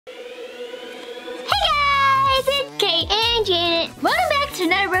it! Welcome back to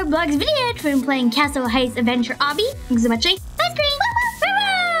another Roblox video. Today I'm playing Castle Heist Adventure Obby. Thanks so much. My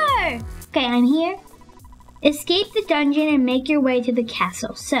screen! Okay, I'm here. Escape the dungeon and make your way to the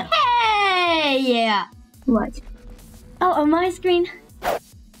castle. So, Hey! Yeah. what? Oh, on my screen. I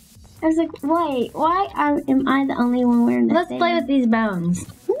was like, wait, why am I the only one wearing this? Let's play with these bones.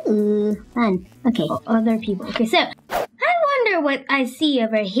 Ooh, fun. Okay. Other people. Okay, so, I wonder what I see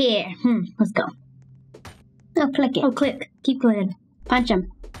over here. Let's go. Oh, click it. Oh, click. Keep clicking. Punch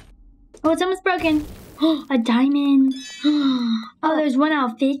him. Oh, it's almost broken. A diamond. Oh, there's 1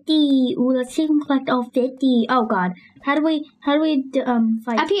 out of 50. Ooh, let's see if we can collect all 50. Oh God, how do we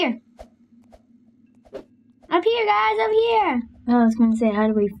fight? Up here. Up here, guys. Up here. Oh, I was gonna say, how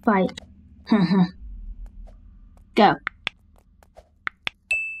do we fight? Go.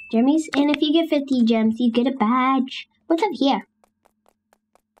 Jimmy's, and if you get 50 gems, you get a badge. What's up here?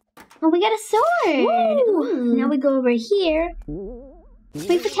 Oh, we got a sword. Woo! Now we go over here.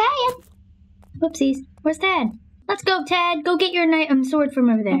 Wait for Tad. Whoopsies. Where's Tad? Let's go, Tad. Go get your sword from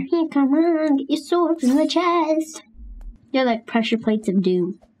over there. Here, come on. Get your sword from the chest. They're like pressure plates of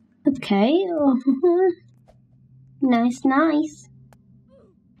doom. Okay. Nice, nice.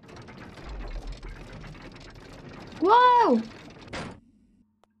 Whoa!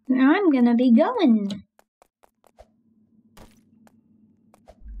 I'm gonna be going.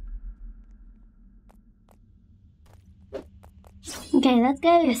 Okay, let's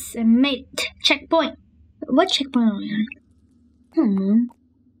go. Yes, I made it. Checkpoint. What checkpoint are we on?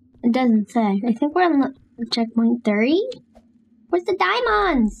 It doesn't say. I think we're on the checkpoint 3. Where's the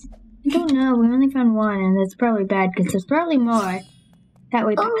diamonds? I don't know. We only found 1, and that's probably bad because there's probably more that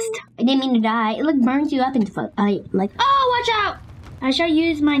we passed. I didn't mean to die. It like burns you up and like. Oh, watch out! I shall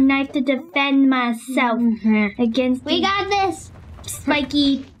use my knife to defend myself against. We got this.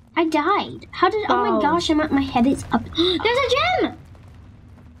 Spiky. I died. How did? Oh my gosh! My head is up. There's a gem.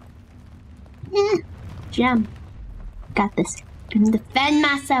 Gem. Got this. I'm gonna defend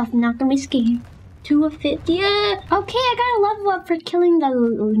myself. I'm not gonna be scared. 2 of 50. Okay, I got a level up for killing the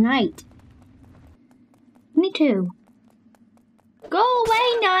knight. Me too. Go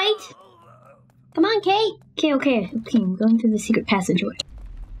away, knight. Come on, Kate. Okay. I'm going to the secret passageway.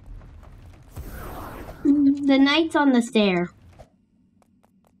 The knight's on the stair.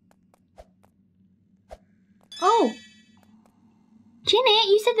 Oh! Janet,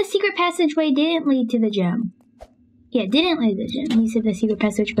 you said the secret passageway didn't lead to the gem. Yeah, it didn't lead to the gem. You said the secret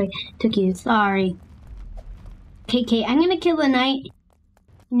passageway took you. Sorry. Okay, Kate, I'm gonna kill the knight.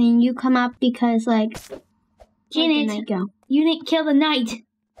 And then you come up because, like... Janet, where'd the knight go? You didn't kill the knight.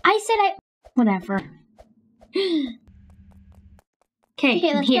 I said I... Whatever.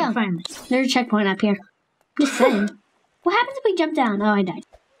 Okay, let's here, go. finally. There's a checkpoint up here. Just saying. What happens if we jump down? Oh, I died.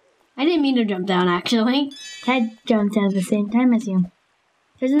 I didn't mean to jump down, actually. Ted jumped at the same time as you.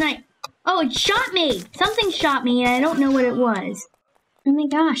 There's a knight. Oh, it shot me! Something shot me, and I don't know what it was. Oh my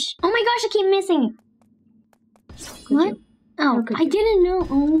gosh. Oh my gosh, I keep missing. What? Oh, I didn't know.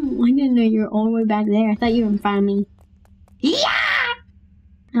 Oh, I didn't know you were all the way back there. I thought you were in front of me. Yeah!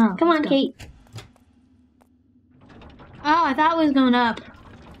 Oh, come on, go. Kate. Oh, I thought it was going up.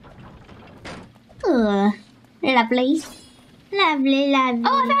 Lovely. Lovely, lovely.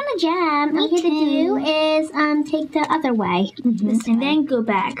 Oh, I found a gem. All you have to do is take the other way. And then go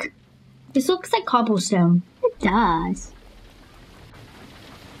back. This looks like cobblestone. It does.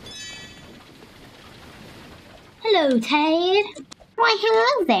 Hello, Ted. Why,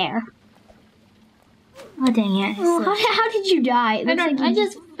 hello there. Oh, dang it. Oh, how did you die? I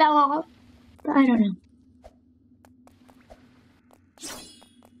just fell off. I don't know.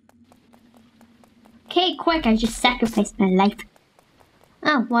 Okay, quick. I just sacrificed my life.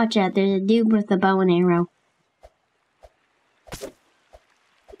 Oh, watch out. There's a dude with a bow and arrow.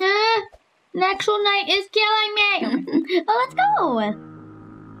 The actual knight is killing me. Oh, let's go.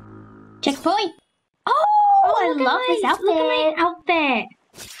 Checkpoint. Oh, I love this outfit. Look at my outfit.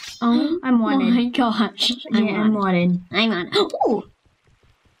 Oh, I'm wanted. Oh my gosh. I'm wanted. I'm on. Ooh.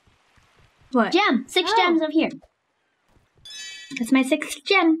 What? Gem. 6 gems over here. That's my 6th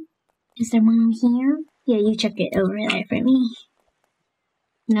gem. Is there one here? Yeah, you check it over there for me.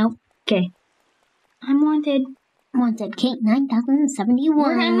 Nope. Okay. I'm wanted. Wanted Kate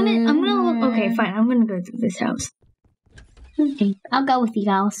 9071. I'm gonna look. Okay, fine. I'm gonna go to this house. Okay, I'll go with you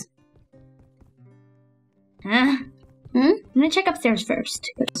guys. I'm gonna check upstairs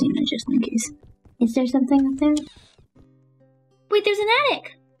first, just in case. Is there something up there? Wait, there's an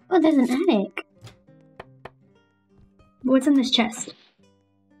attic. Oh, there's an attic. What's in this chest?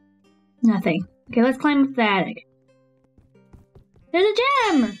 Nothing. Okay, let's climb up the attic. There's a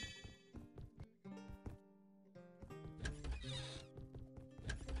gem!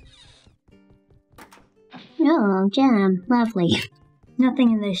 Oh, gem. Lovely.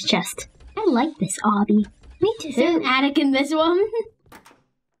 Nothing in this chest. I like this obby. Me too. There's an attic in this one.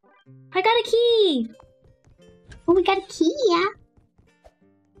 I got a key. Oh, we got a key, yeah.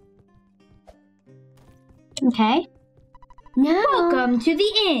 Okay. No. Welcome to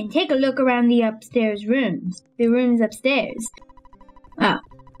the inn. Take a look around the upstairs rooms. The rooms upstairs. Oh.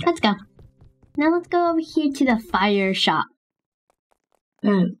 Let's go. Now let's go over here to the fire shop.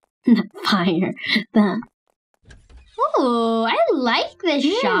 Oh. Not fire. The... Oh, I like this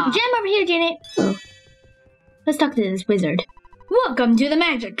shop. Gem over here, Janet. Oh. Let's talk to this wizard. Welcome to the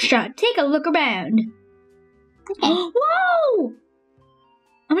magic shop. Take a look around. Okay. Whoa!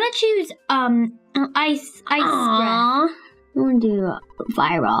 I'm gonna choose ice breath. I'm gonna do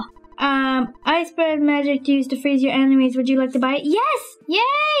viral. Ice breath magic used to freeze your enemies. Would you like to buy it? Yes!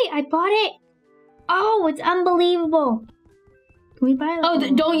 Yay! I bought it. Oh, it's unbelievable. Can we buy it?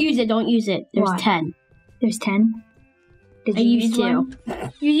 Oh, don't use it. Don't use it. There's Why? 10. There's 10. Did you use 2? One?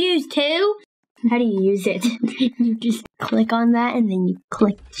 You used 2? How do you use it? You just click on that and then you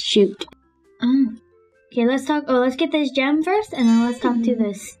click shoot. Okay, let's talk. Oh, let's get this gem first, and then let's talk to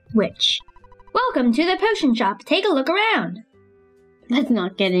this witch. Welcome to the potion shop. Take a look around. Let's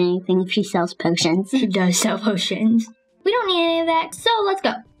not get anything if she sells potions. She does sell potions. We don't need any of that, so let's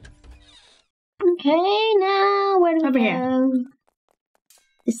go. Okay, now where do we Over go? here.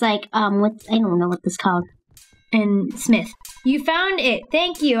 It's like I don't know what this is called. And Smith, you found it.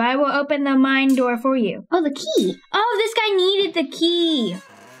 Thank you. I will open the mine door for you. Oh, the key. Oh, this guy needed the key.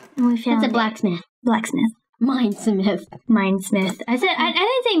 And we found That's a blacksmith. Blacksmith. Minesmith. Minesmith. I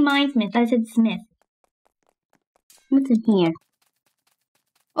didn't say minesmith. I said Smith. What's in here?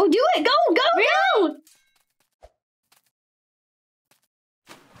 Oh, do it! Go! Go!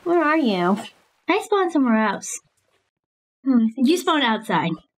 Where are you? I spawned somewhere else. Oh, I think You spawned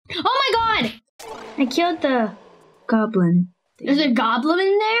outside. Oh my god! I killed the goblin. There's a goblin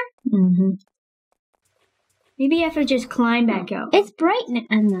in there? Mm-hmm. Maybe you have to just climb back out. It's bright now.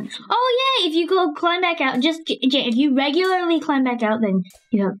 Oh yeah, if you go climb back out, if you regularly climb back out, then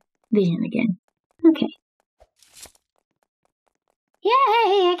you have vision again. Okay.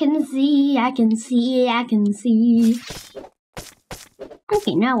 Yay! I can see, I can see, I can see.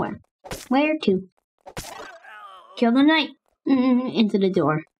 Okay, now where? Where to? Kill the knight. Into the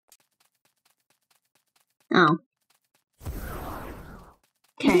door. Oh.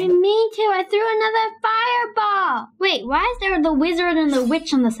 Okay. Me too. I threw another fireball. Wait, why is there the wizard and the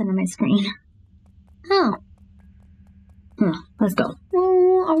witch on the center of my screen? Oh. Let's go.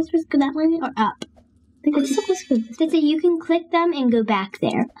 Are we supposed to go that way or up? I think we're supposed to go this way. Did say you can click them and go back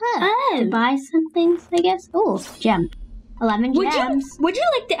there. To buy some things, I guess. Oh, gem. 11 gems. Would you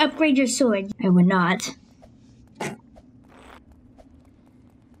like to upgrade your sword? I would not.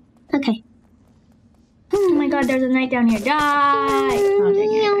 Okay. Oh my god, there's a knight down here. Die! Oh,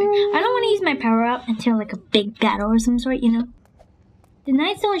 dang it. I don't want to use my power up until like a big battle or some sort, you know? The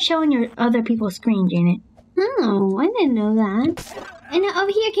knights don't show on your other people's screen, Janet. Oh, I didn't know that. And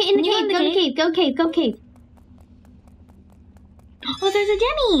over here, in the cave. Go to cave. Go cave. Go cave. Oh, there's a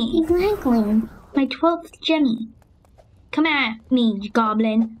Jemmy! Exactly. My 12th Jemmy. Come at me, you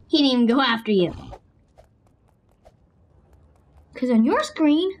goblin. He didn't even go after you. Because on your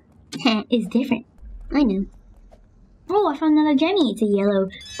screen, is different. I know. Oh, I found another Jemmy. It's a yellow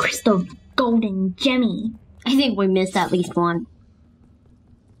crystal golden Jemmy. I think we missed at least one.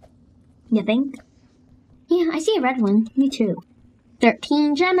 You think? Yeah, I see a red one. Me too.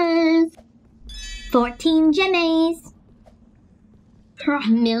 13 gemmas. 14 Jemmies. A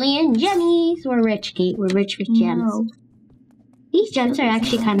million jemmies. We're rich, Kate. We're rich with gems. No. These gems are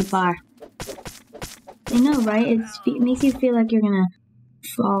actually kind of far. I know, right? It makes you feel like you're gonna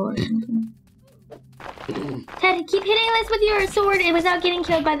fall or something. Ted, keep hitting this with your sword without getting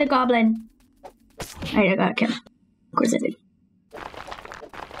killed by the goblin. Alright, I got killed. Of course I did.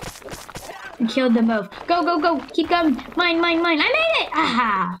 I killed them both. Go, go, go! Keep going! Mine, mine, mine! I made it!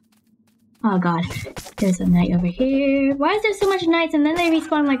 Aha! Oh god. There's a knight over here. Why is there so much knights and then they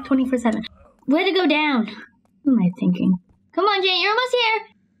respawn like 24/7? Way to go down! What am I thinking? Come on, Jane, you're almost here!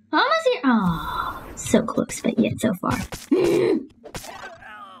 Almost here! Oh, so close, but yet so far.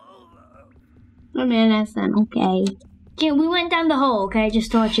 Oh man, that's not okay. Jane, we went down the hole, okay?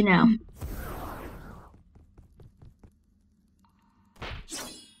 Just to let you know.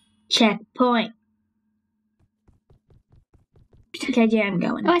 Checkpoint. Okay, Jane, I'm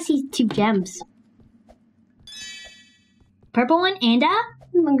going. Oh, I see 2 gems. Purple one and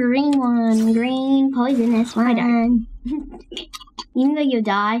The green one. Green, poisonous one. I died. Even though you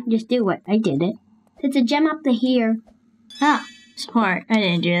die, just do it. I did it. There's a gem up to here. Ah, Smart. I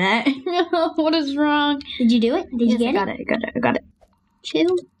didn't do that. What is wrong? Did you do it? Did you get I got it.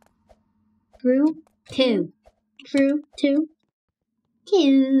 2 through 2 through 2.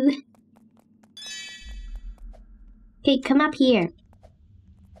 Okay, come up here.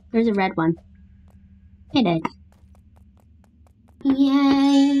 There's a red one. I did.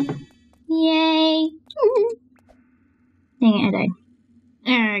 Yay. Yay. Dang it, I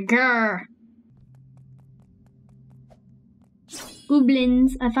died. Grr.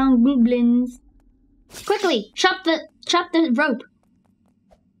 Goblins. I found goblins. Quickly, chop the rope.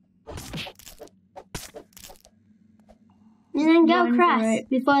 And then go across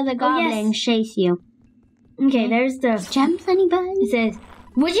before the goblins chase you. Okay, there's the gems, anybody? It says,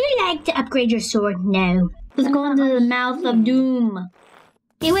 would you like to upgrade your sword? No. Let's go into the mouth of doom.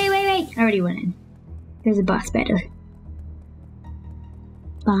 Hey, wait. I already went in. There's a boss battle.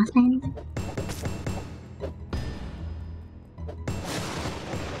 Boss battle?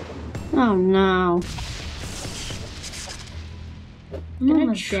 Oh no. I'm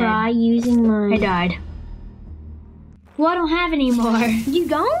gonna try using mine. I died. Well, I don't have any more. You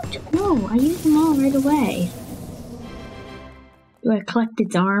don't? No, I used them all right away. Do I collect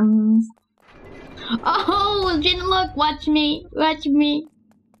its arms? Oh, didn't look. Watch me.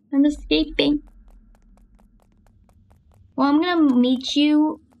 I'm escaping. Well, I'm gonna meet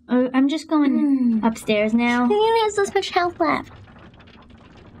you. I'm just going upstairs now. You only have so much health left.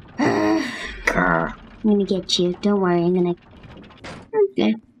 I'm gonna get you. Don't worry, I'm gonna...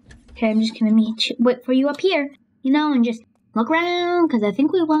 Okay. Okay, I'm just gonna wait for you up here. You know, and just look around, because I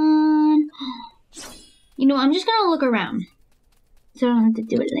think we won. You know, I'm just gonna look around. So I don't have to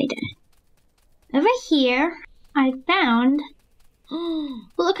do it later. Over here, I found...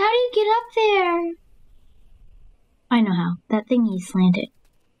 Look, how do you get up there? I know how. That thingy is slanted.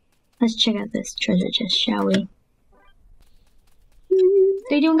 Let's check out this treasure chest, shall we?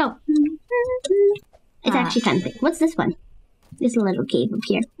 3, 2, 1, go. It's actually kind of big. What's this one? There's a little cave up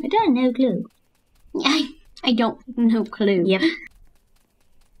here. I don't have no clue. I don't no clue. Yep.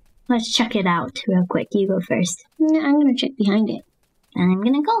 Let's check it out real quick. You go first. No, I'm gonna check behind it. And I'm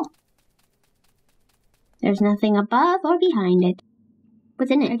gonna go. There's nothing above or behind it.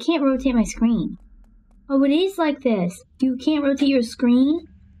 What's in it? I can't rotate my screen. Oh, it is like this. You can't rotate your screen?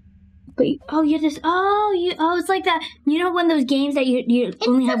 But you just it's like that. You know one of those games that you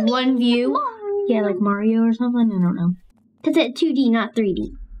only have one view? Mario. Yeah, like Mario or something? I don't know. Because it's 2D, not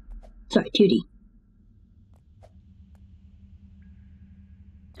 3D. Sorry, 2D.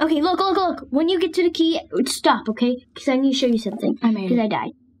 Okay, look. When you get to the key, stop, okay? Because I need to show you something. I made it. Because I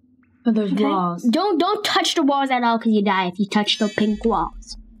died. Oh, those walls. Don't touch the walls at all because you die if you touch the pink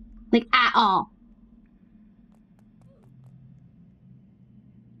walls. Like, at all.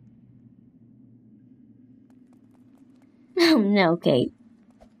 Oh, no, Kate.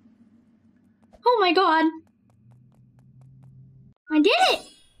 Oh, my God. I did it!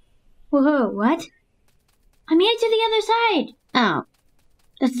 Whoa, what? I made it to the other side. Oh.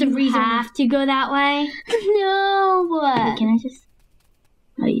 That's the reason. You have to go that way? No. Wait, can I just...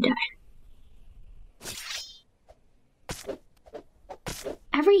 Oh, you died.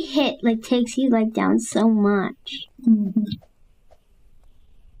 Every hit, like, takes you, like, down so much. Mm-hmm.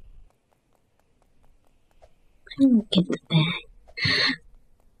 I don't get the bag.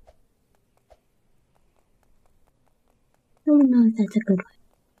 I don't know if that's a good one.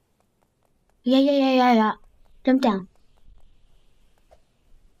 Yeah. Jump down.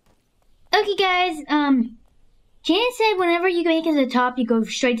 Okay, guys, Janet said whenever you make it to the top, you go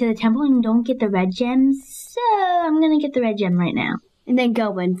straight to the temple and you don't get the red gems. So, I'm gonna get the red gem right now. And then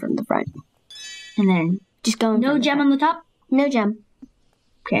go in from the front. And then, just go in no gem on the top? No gem.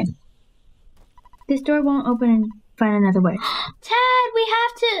 Okay. This door won't open and find another way. Tad, we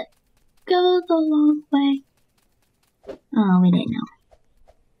have to go the long way. Oh, we didn't know.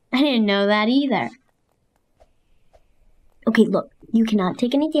 I didn't know that either. Okay, look. You cannot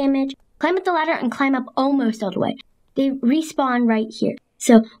take any damage. Climb up the ladder and climb up almost all the way. They respawn right here.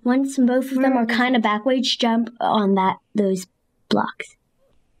 So once both of them are kind of backwards, jump on those blocks.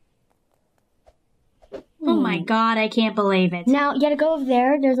 Oh my God, I can't believe it. Now, you gotta go over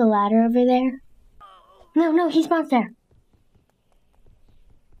there. There's a ladder over there. No, he spawns there.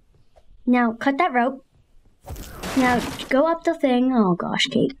 Now, cut that rope. Now, go up the thing. Oh gosh,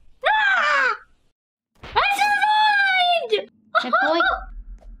 Kate. Ah! I survived! Checkpoint.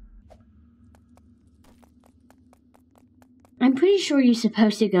 I'm pretty sure you're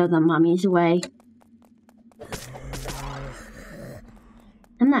supposed to go the mummy's way.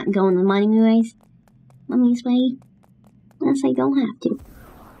 I'm not going the mummy's way. Unless I don't have to.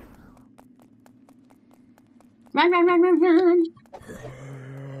 Run, run, run, run, run.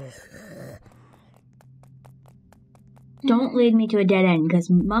 Don't lead me to a dead end, because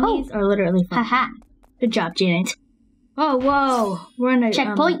mummies are literally fun. Haha. Good job, Janet. Oh, whoa. We're in a...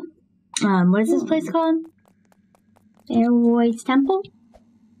 Checkpoint. What is this place called? Airways Temple?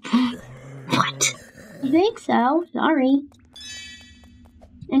 What? I think so. Sorry.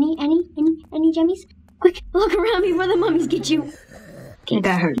 Any jummies? Quick, look around before the mummies get you. I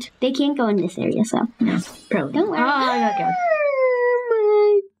got hurt. They can't go in this area, so. No, probably. Don't worry. Oh, I got killed.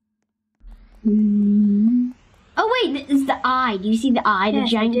 Oh, wait, this is the eye. Do you see the eye? Yes,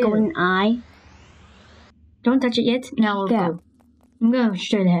 the giant I do. golden eye? Don't touch it yet. Now we'll go. I'm going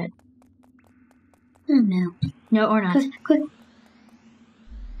straight ahead. Oh, no. No, or not. Quick.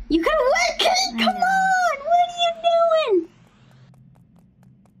 You can work it! Come on! What are you doing?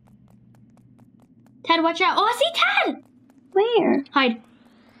 Ted, watch out. Oh, I see Ted! Where? Hide.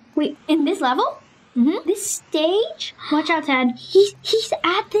 Wait, in this level? Mm-hmm. This stage? Watch out, Ted. He's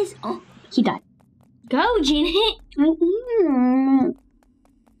at this. Oh, he died. Go, Janet.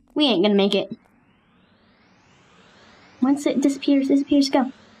 We ain't gonna make it. Once it disappears,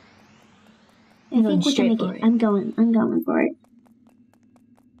 go. I think we can make it. I'm going for it.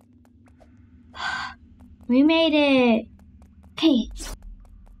 We made it. Okay.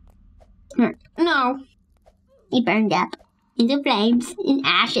 No. It burned up into flames and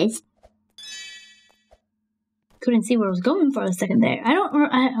ashes. Couldn't see where I was going for a second there.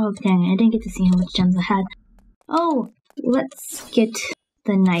 Oh, dang it. I didn't get to see how much gems I had. Oh, let's get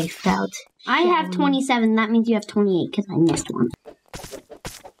the knife out. I have 27. That means you have 28 because I missed one.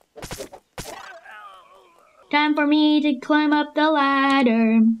 Time for me to climb up the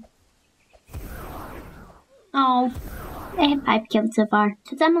ladder. Oh, I have 5 kills so far.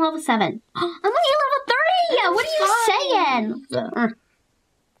 Since I'm level 7. I'm only level 3! What are you saying?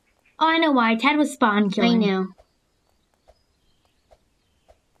 Oh, I know why. Ted was spawn killing. I know.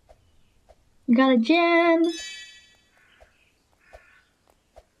 Got a gem.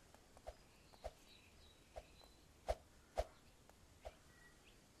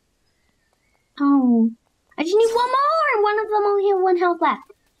 Oh, I just need one more. One of them only have 1 health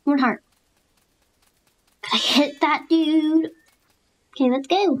left. 1 heart. I hit that dude. Okay, let's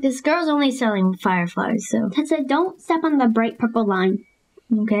go. This girl's only selling fireflies, so. That said, don't step on the bright purple line.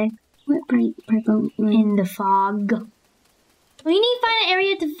 Okay. What bright purple line? In the fog. Well, you need to find an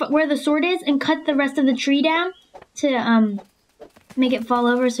area where the sword is and cut the rest of the tree down to make it fall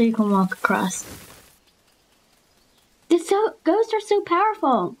over so you can walk across. The ghosts are so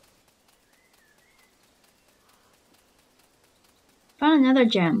powerful. Found another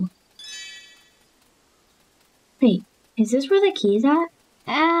gem. Wait, is this where the key's at?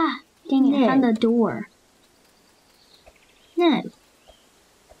 Ah, dang it, I found the door. No.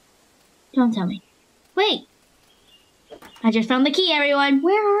 Don't tell me. Wait! I just found the key, everyone!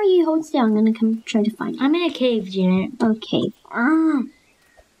 Where are you? Hold still, I'm gonna come try to find you. I'm in a cave, Janet. Okay. I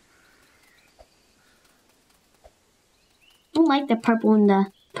don't like the purple and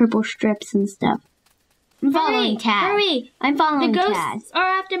the purple strips and stuff. I'm following Tad. Hurry! I'm following The Tad. ghosts are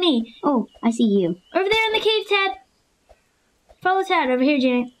after me. Oh, I see you. Over there in the cave, Tad. Follow Tad over here,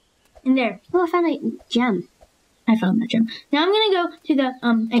 Janet. In there. Oh, I found a gem. I found that gem. Now I'm gonna go to the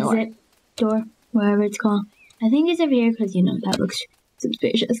exit door, wherever it's called. I think it's over here because, you know, that looks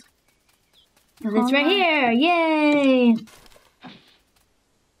suspicious. Oh, it's right here. Yay!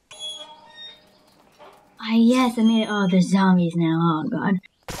 Ah, yes, I made it. Oh, there's zombies now. Oh, God.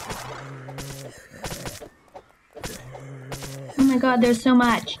 Oh, my God, there's so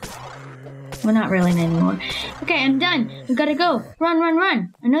much. Well, not really anymore. Okay, I'm done. I gotta go. Run, run,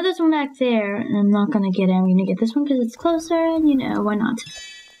 run. I know there's one back there, and I'm not gonna get it. I'm gonna get this one because it's closer, and, you know, why not?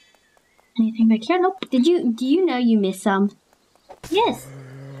 Anything back here? Nope. Do you know you missed some? Yes.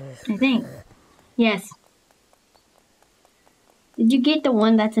 I think. Yes. Did you get the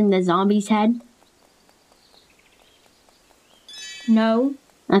one that's in the zombie's head? No.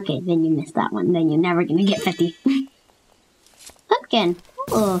 Okay, then you missed that one. Then you're never gonna get 50. Pumpkin.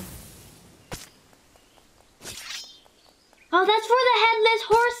 Oh. Oh, that's for the headless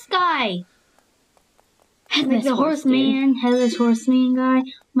horse guy. Headless Like the horseman, headless horseman guy.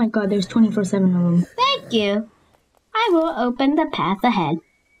 Oh my God, there's 24/7 of them. Thank you. I will open the path ahead.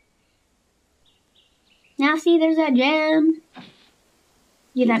 Now see, there's a gem.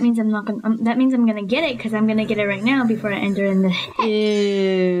 Yeah, that means I'm not gonna. That means I'm gonna get it because I'm gonna get it right now before I enter in the.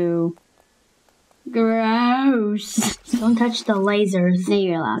 Ew. Gross. Don't touch the lasers. No,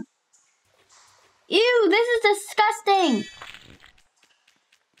 you're allowed. Ew, this is disgusting.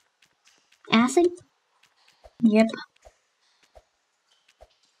 Acid? Yep.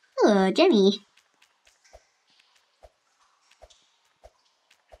 Oh, Jenny.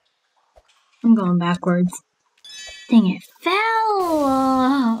 I'm going backwards. Dang it,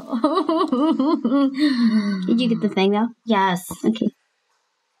 fell! Did you get the thing though? Yes. Okay.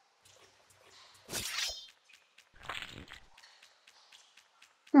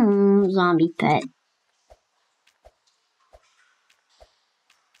 Zombie pet.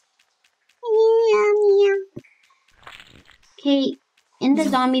 Okay, in the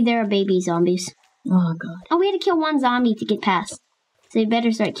zombie there are baby zombies. Oh god. Oh, we had to kill one zombie to get past. So you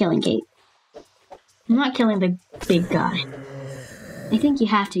better start killing Kate. I'm not killing the big guy. I think you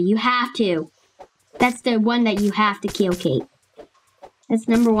have to. You have to. That's the one that you have to kill, Kate. That's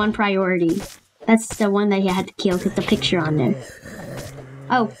number one priority. That's the one that you had to kill because the picture on there.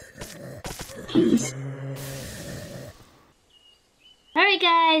 Oh. Jeez. Alright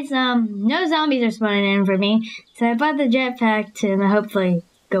guys, no zombies are spawning in for me, so I bought the jetpack to hopefully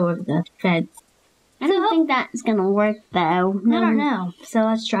go over the fence. I don't think that's gonna work though. I don't know, so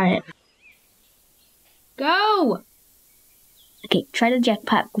let's try it. Go! Okay, try the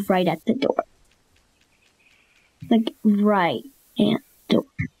jetpack right at the door. Like, right at the door.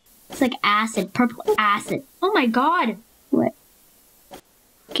 It's like acid, purple acid. Oh my god! What?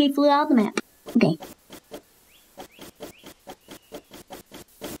 Okay, flew out the map. Okay.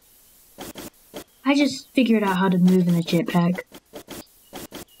 I just figured out how to move in the jetpack.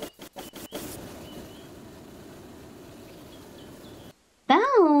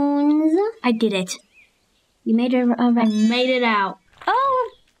 Bones! I did it. You made it I made it out.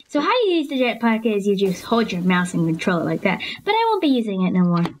 Oh! So how you use the jetpack is you just hold your mouse and control it like that. But I won't be using it no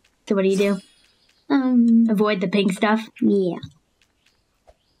more. So what do? Avoid the pink stuff? Yeah.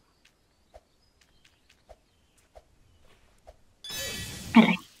 I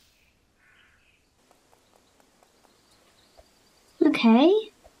died. Okay.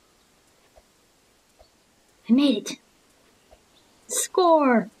 I made it.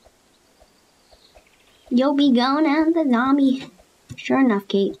 Score! You'll be going out the zombie. Sure enough,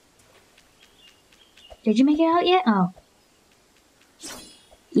 Kate. Did you make it out yet? Oh.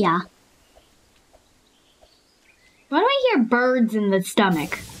 Yeah. Why do I hear birds in the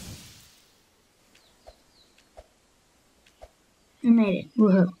stomach? I made it.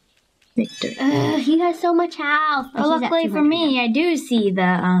 Woohoo. Victory. He has so much health. Well, luckily for me, I do see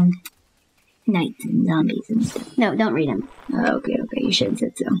the, knights and zombies and stuff. No, don't read them. Oh, okay, you should have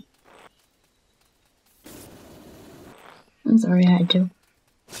said so. I'm sorry I had to.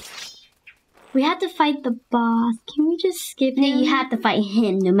 We had to fight the boss. Can we just skip No, him? you have to fight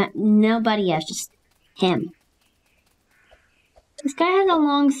him. Nobody else, just him. This guy has a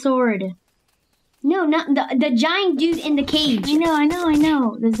long sword. No, not the giant dude in the cage. I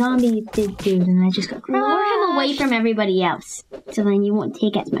know. The zombie big dude, and I just got Lure him away from everybody else, so then you won't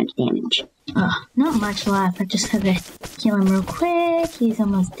take as much damage. Not much left. I just have to kill him real quick. He's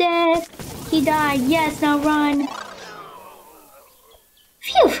almost dead. He died. Yes, now run.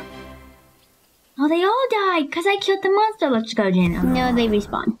 Phew! Oh, they all died because I killed the monster. Let's go, Jen. Oh. No, they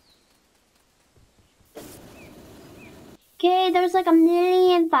respawn. Okay, there's like a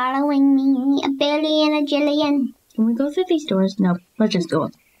million following me. A billion, a jillion. Can we go through these doors? No, let's just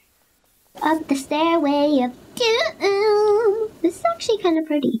go. Up the stairway of doom. This is actually kind of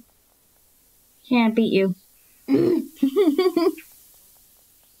pretty. Can't beat you.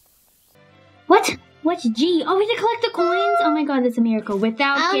 What? What's G? Oh, we have to collect the coins? Oh my god, that's a miracle.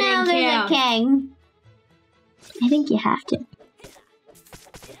 Without getting killed. There's a king. I think you have to.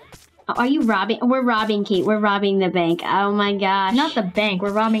 Oh, are you robbing? We're robbing Kate. We're robbing the bank. Oh my gosh. Not the bank.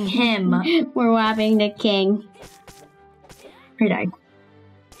 We're robbing him. We're robbing the king. I died.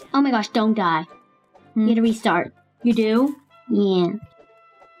 Oh my gosh, don't die. You gotta restart. You do? Yeah.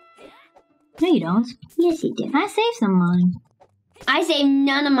 No, you don't. Yes, you do. I saved some of mine. I saved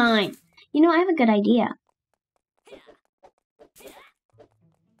none of mine. You know, I have a good idea.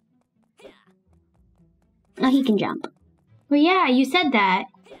 Oh, he can jump. Well, yeah, you said that.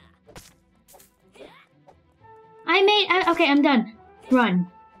 Okay, I'm done. Run.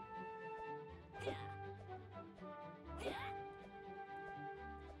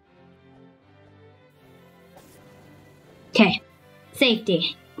 Okay.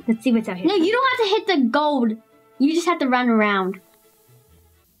 Safety. Let's see what's out here. No, you don't have to hit the gold. You just have to run around.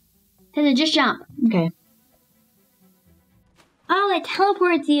 Just jump. Okay. Oh, it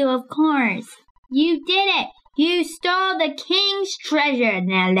teleports you, of course. You did it. You stole the king's treasure.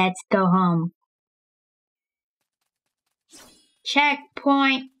 Now let's go home.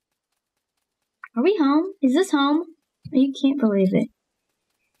 Checkpoint. Are we home? Is this home? You can't believe it.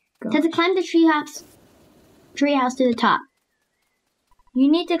 Have to climb the treehouse to the top. You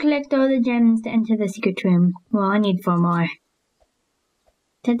need to collect all the gems to enter the secret room. Well, I need 4 more.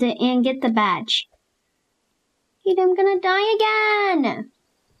 and get the badge. Dude, I'm gonna die again.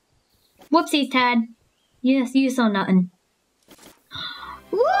 Whoopsies, Tad. Yes, you saw nothing.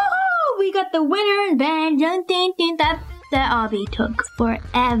 Woo! We got the winner and band. That obby took forever.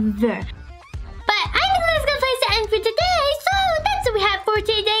 But I think that's a good place to end for today. So that's what we have for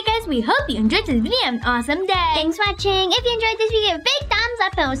today, guys. We hope you enjoyed this video. Have an awesome day. Thanks for watching. If you enjoyed this video, big thumbs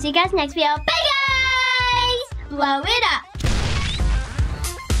up, and we'll see you guys next video. Bye, guys! Blow it up.